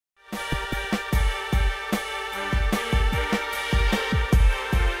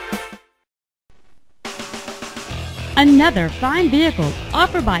Another fine vehicle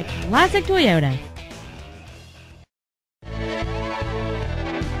offered by Classic Toyota.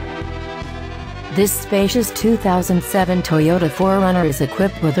 This spacious 2007 Toyota 4Runner is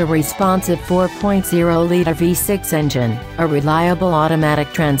equipped with a responsive 4.0-liter V6 engine, a reliable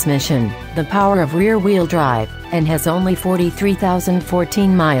automatic transmission, the power of rear-wheel drive, and has only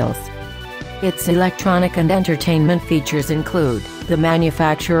 43,014 miles. Its electronic and entertainment features include the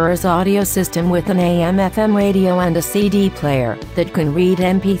manufacturer's audio system with an AM/FM radio and a CD player that can read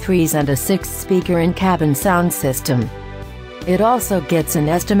MP3s and a 6-speaker in-cabin sound system. It also gets an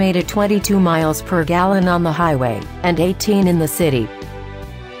estimated 22 miles per gallon on the highway, and 18 in the city.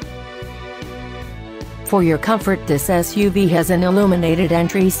 For your comfort, this SUV has an illuminated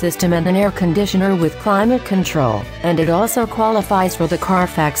entry system and an air conditioner with climate control, and it also qualifies for the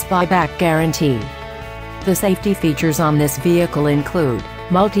Carfax buyback guarantee. The safety features on this vehicle include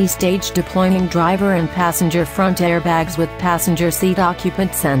multi-stage deploying driver and passenger front airbags with passenger seat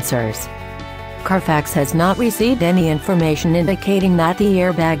occupant sensors. Carfax has not received any information indicating that the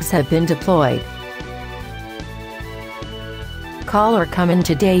airbags have been deployed. Call or come in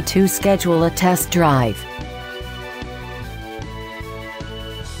today to schedule a test drive.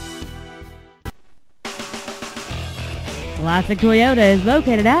 Classic Toyota is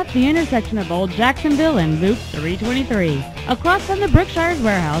located at the intersection of Old Jacksonville and Loop 323, across from the Brookshire's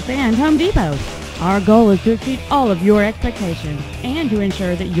Warehouse and Home Depot. Our goal is to exceed all of your expectations and to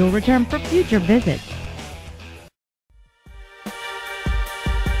ensure that you'll return for future visits.